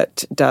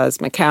that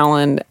does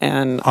Macallan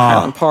and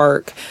Highland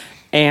Park,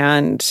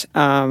 and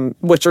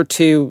which are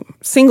two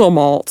single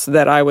malts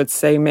that I would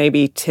say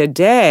maybe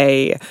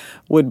today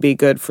would be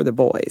good for the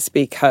boys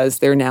because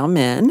they're now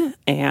men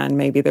and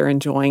maybe they're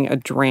enjoying a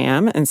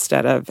dram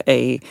instead of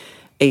a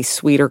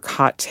sweeter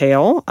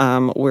cocktail.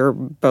 We're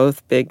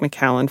both big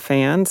Macallan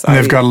fans. And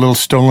they've got a little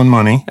stolen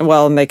money.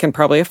 Well, and they can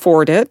probably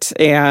afford it.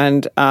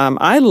 And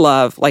I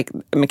love,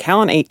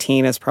 Macallan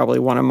 18 is probably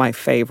one of my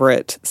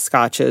favorite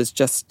scotches,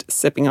 just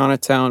sipping on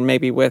its own,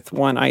 maybe with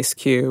one ice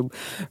cube.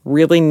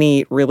 Really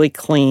neat, really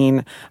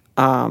clean.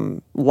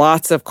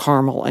 Lots of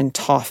caramel and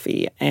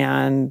toffee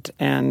and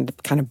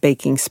kind of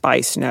baking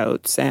spice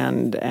notes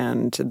and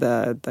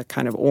the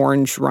kind of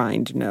orange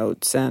rind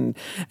notes and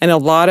a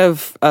lot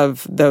of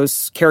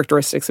those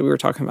characteristics that we were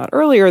talking about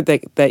earlier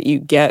that you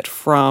get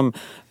from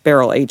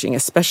barrel aging,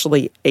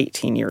 especially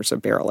 18 years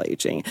of barrel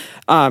aging.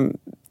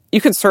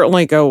 You could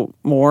certainly go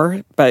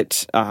more,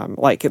 but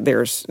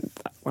there's,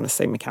 I want to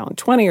say Macallan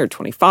 20 or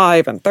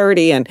 25 and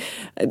 30, and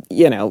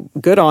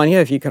good on you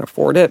if you can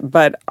afford it.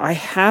 But I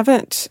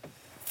haven't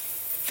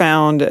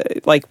found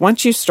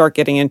once you start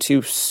getting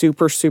into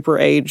super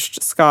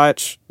aged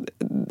Scotch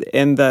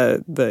in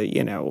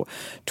the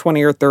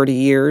 20 or 30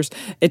 years,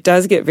 it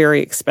does get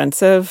very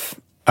expensive,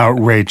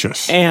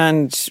 outrageous.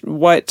 And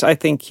what I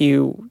think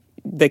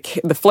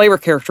the flavor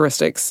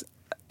characteristics,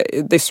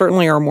 they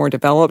certainly are more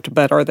developed,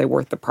 but are they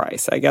worth the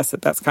price? I guess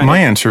that's kind My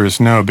answer is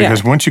no,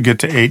 because once you get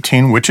to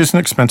 18, which is an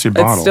expensive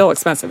bottle. It's still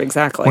expensive,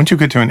 exactly. Once you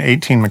get to an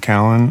 18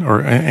 Macallan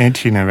or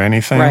 18 of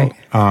anything,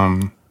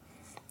 right.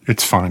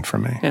 It's fine for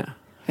me. Yeah.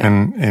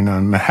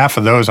 And half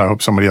of those, I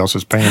hope somebody else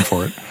is paying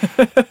for it.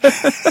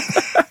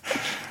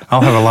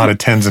 I'll have a lot of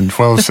 10s and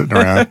 12s sitting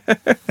around,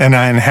 and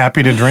I'm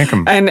happy to drink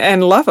them.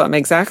 And love them,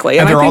 exactly.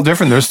 And they're all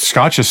different. There's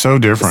Scotch is so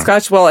different.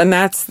 Scotch, well, and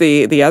that's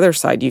the other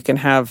side. You can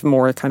have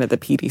more kind of the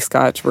peaty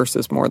Scotch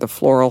versus more the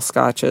floral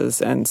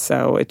Scotches, and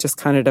so it just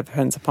kind of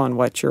depends upon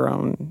what your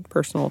own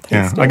personal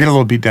taste is. I get a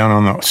little beat down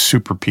on the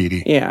super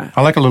peaty. Yeah.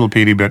 I like a little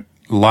peaty, but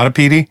a lot of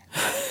peaty,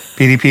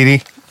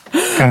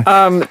 kind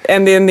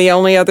And then the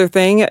only other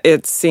thing,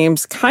 it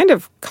seems kind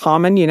of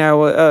common,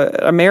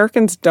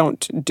 Americans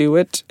don't do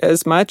it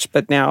as much,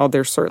 but now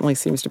there certainly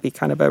seems to be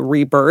kind of a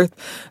rebirth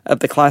of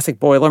the classic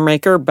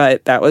Boilermaker,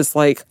 but that was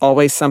like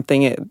always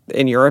something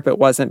in Europe. It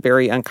wasn't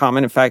very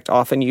uncommon. In fact,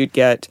 often you'd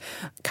get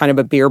kind of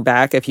a beer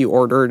back if you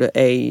ordered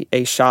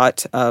a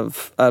shot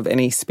of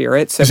any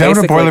spirit. So is that what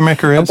a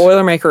Boilermaker is? A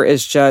Boilermaker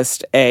is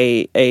just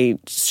a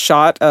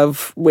shot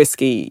of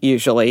whiskey,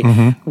 usually,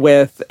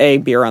 with a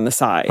beer on the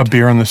side. A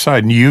beer on the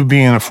side. And you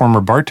being a former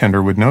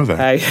bartender would know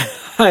that.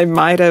 I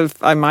might have.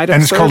 And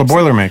it's called a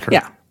Boilermaker.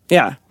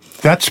 Yeah.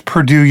 That's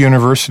Purdue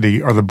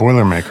University are the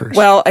Boilermakers.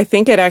 Well, I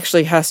think it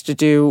actually has to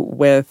do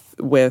with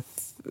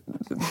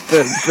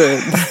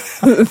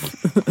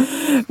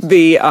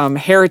the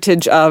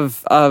heritage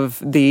of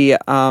the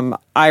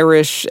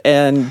Irish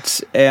and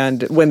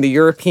when the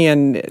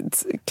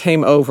Europeans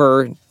came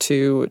over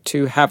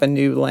to have a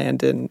new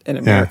land in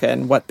America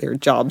and what their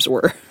jobs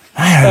were.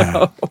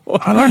 Man,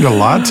 I learned a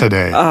lot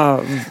today.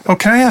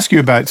 Can I ask you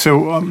about,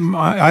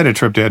 I had a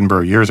trip to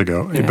Edinburgh years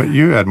ago, but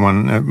you had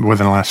one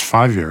within the last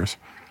 5 years.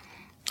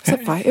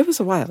 It was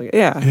a while ago,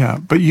 yeah. Yeah,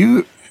 but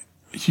you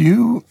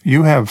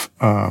have,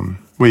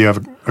 you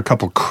have a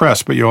couple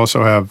crests, but you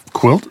also have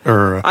quilt,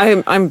 or?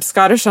 I'm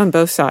Scottish on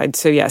both sides,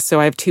 so yes, so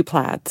I have two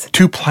plaids.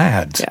 Two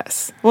plaids?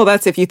 Yes. Well,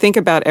 that's, if you think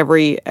about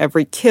every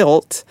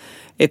kilt,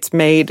 it's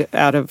made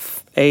out of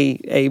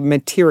a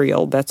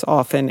material that's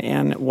often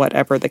in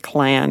whatever the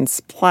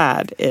clan's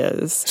plaid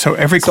is. So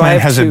every clan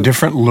has a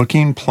different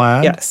looking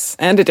plaid? Yes,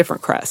 and a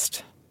different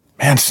crest.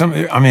 Man,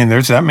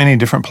 there's that many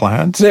different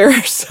plaids? There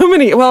are so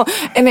many. Well,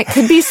 and it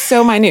could be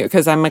so minute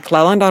because I'm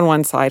McClelland on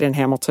one side and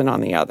Hamilton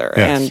on the other.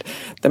 Yes. And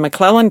the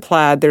McClelland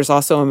plaid, there's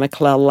also a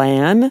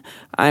McClellan.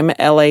 I'm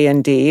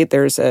L-A-N-D.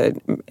 There's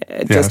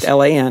just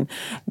L-A-N.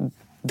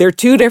 They're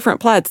two different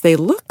plaids. They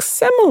look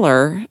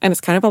similar, and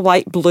it's kind of a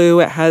light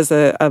blue. It has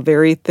a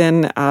very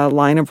thin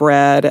line of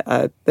red,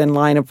 a thin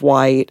line of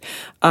white.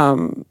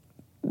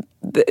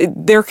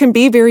 There can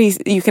be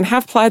you can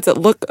have plaids that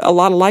look a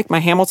lot alike. My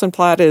Hamilton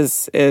plaid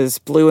is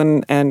blue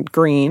and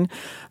green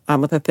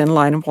with a thin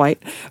line of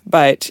white.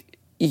 But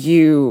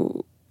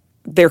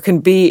there can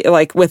be,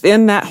 like,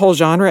 within that whole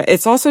genre,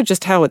 it's also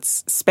just how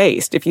it's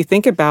spaced. If you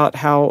think about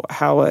how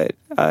the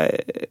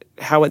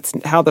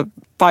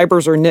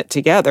fibers are knit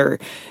together,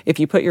 if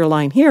you put your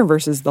line here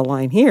versus the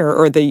line here,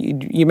 or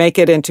you make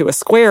it into a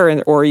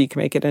square, or you can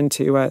make it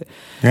into a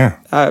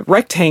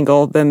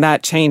rectangle, then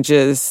that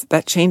changes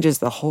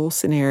the whole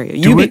scenario.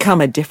 You become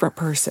a different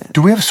person.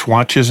 Do we have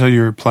swatches of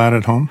your plaid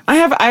at home? I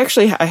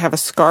have a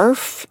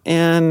scarf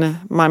in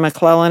my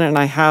McClellan, and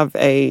I have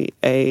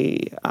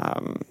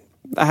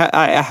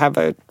I have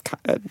a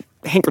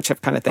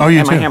handkerchief kind of thing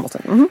in my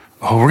Hamilton. Mm-hmm.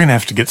 Oh, we're going to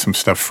have to get some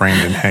stuff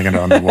framed and hang it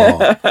on the wall.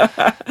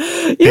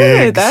 You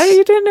did that?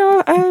 You didn't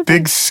know?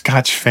 Big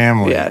Scotch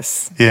family.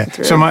 Yes. Yeah.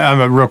 So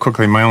real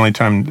quickly, my only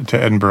time to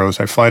Edinburgh is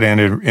I fly to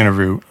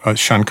interview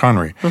Sean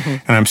Connery,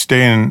 and I'm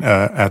staying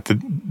at the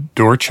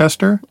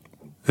Dorchester.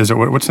 Is it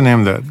what's the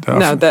name of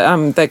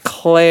the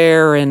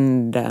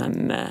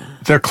Clarendon.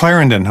 The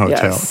Clarendon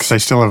Hotel, because I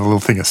still have a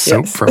little thing of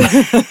soap from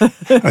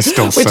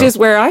it. Which is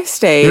where I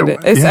stayed.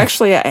 It's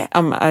actually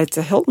it's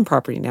a Hilton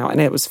property now,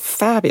 and it was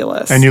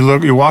fabulous. And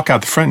you walk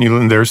out the front,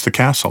 and there's the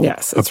castle.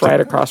 Yes, it's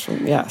right across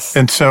from. Yes.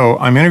 And so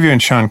I'm interviewing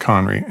Sean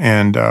Connery,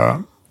 and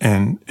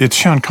it's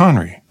Sean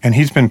Connery, and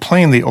he's been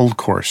playing the old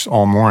course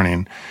all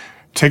morning.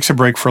 Takes a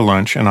break for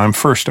lunch, and I'm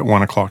first at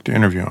 1 o'clock to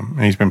interview him.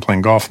 And he's been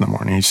playing golf in the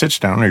morning. He sits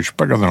down, and he's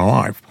bigger than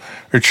life.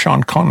 It's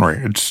Sean Connery.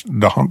 It's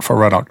the hunt for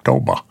Red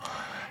October.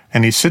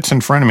 And he sits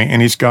in front of me,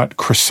 and he's got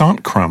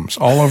croissant crumbs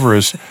all over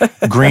his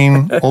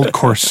green old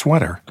course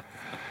sweater.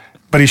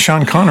 But he's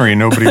Sean Connery, and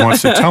nobody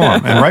wants to tell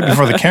him. And right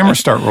before the cameras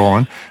start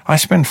rolling, I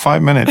spend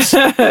 5 minutes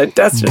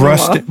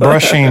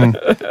brushing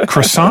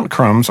croissant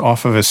crumbs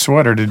off of his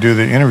sweater to do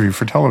the interview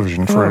for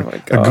television for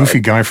a goofy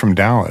guy from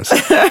Dallas.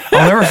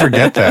 I'll never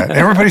forget that.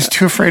 Everybody's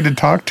too afraid to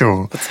talk to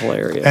him. That's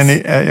hilarious. And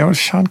it was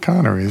Sean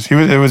Connery.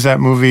 It was that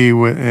movie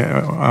with,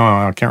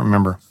 I can't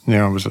remember.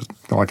 It was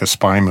like a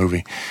spy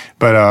movie.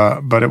 But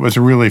it was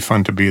really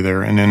fun to be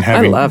there. And then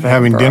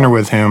having dinner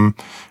with him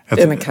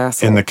in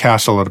the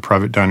castle at a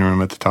private dining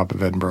room at the top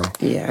of Edinburgh.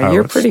 Yeah,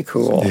 you're pretty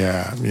cool.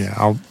 Yeah.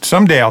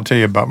 Someday I'll tell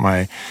you about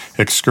my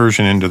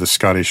excursion into the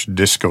Scottish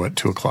disco at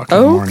 2 o'clock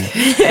in the morning.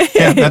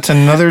 Yeah, that's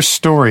another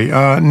story.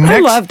 I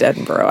loved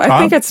Edinburgh. I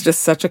think it's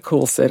just such a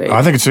cool city.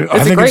 I think it's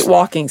a great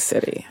walking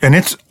city. And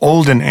it's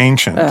old and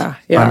ancient.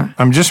 Yeah.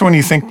 I'm just when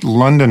you think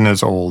London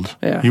is old,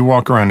 you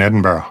walk around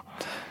Edinburgh.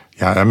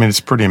 Yeah, I mean, it's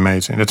pretty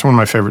amazing. It's one of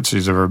my favorite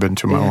cities I've ever been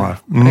to in my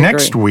life.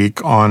 Next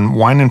week on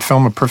Wine and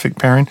Film, A Perfect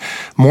Pairing,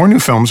 more new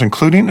films,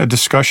 including a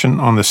discussion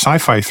on the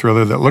sci-fi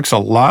thriller that looks a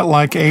lot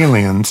like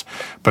Aliens,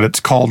 but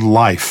it's called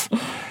Life.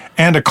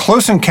 And a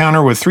close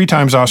encounter with 3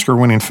 times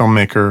Oscar-winning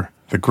filmmaker,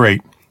 the great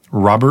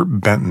Robert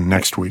Benton,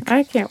 next week.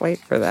 I can't wait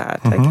for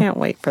that. I can't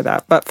wait for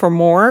that. But for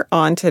more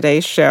on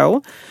today's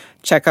show,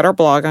 Check out our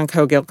blog on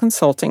Cogill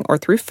Consulting or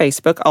through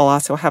Facebook. I'll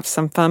also have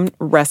some fun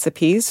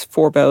recipes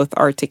for both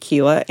our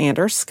tequila and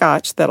our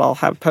scotch that I'll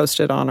have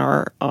posted on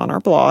our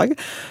blog.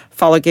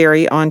 Follow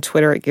Gary on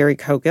Twitter at Gary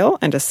Cogill,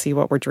 and to see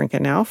what we're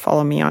drinking now,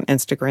 follow me on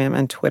Instagram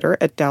and Twitter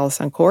at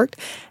Dallas Uncorked.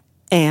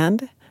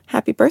 And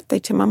happy birthday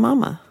to my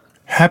mama.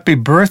 Happy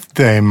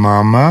birthday,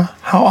 Mama.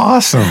 How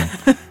awesome.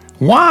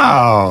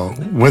 Wow.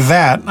 With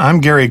that, I'm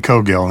Gary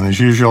Cogill, and as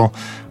usual,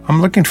 I'm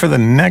looking for the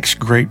next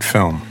great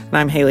film. And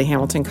I'm Haley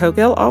Hamilton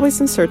Cogill,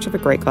 always in search of a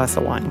great glass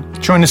of wine.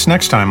 Join us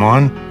next time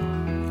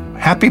on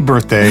Happy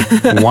Birthday,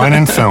 Wine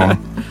and Film,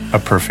 A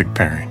Perfect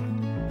Pairing.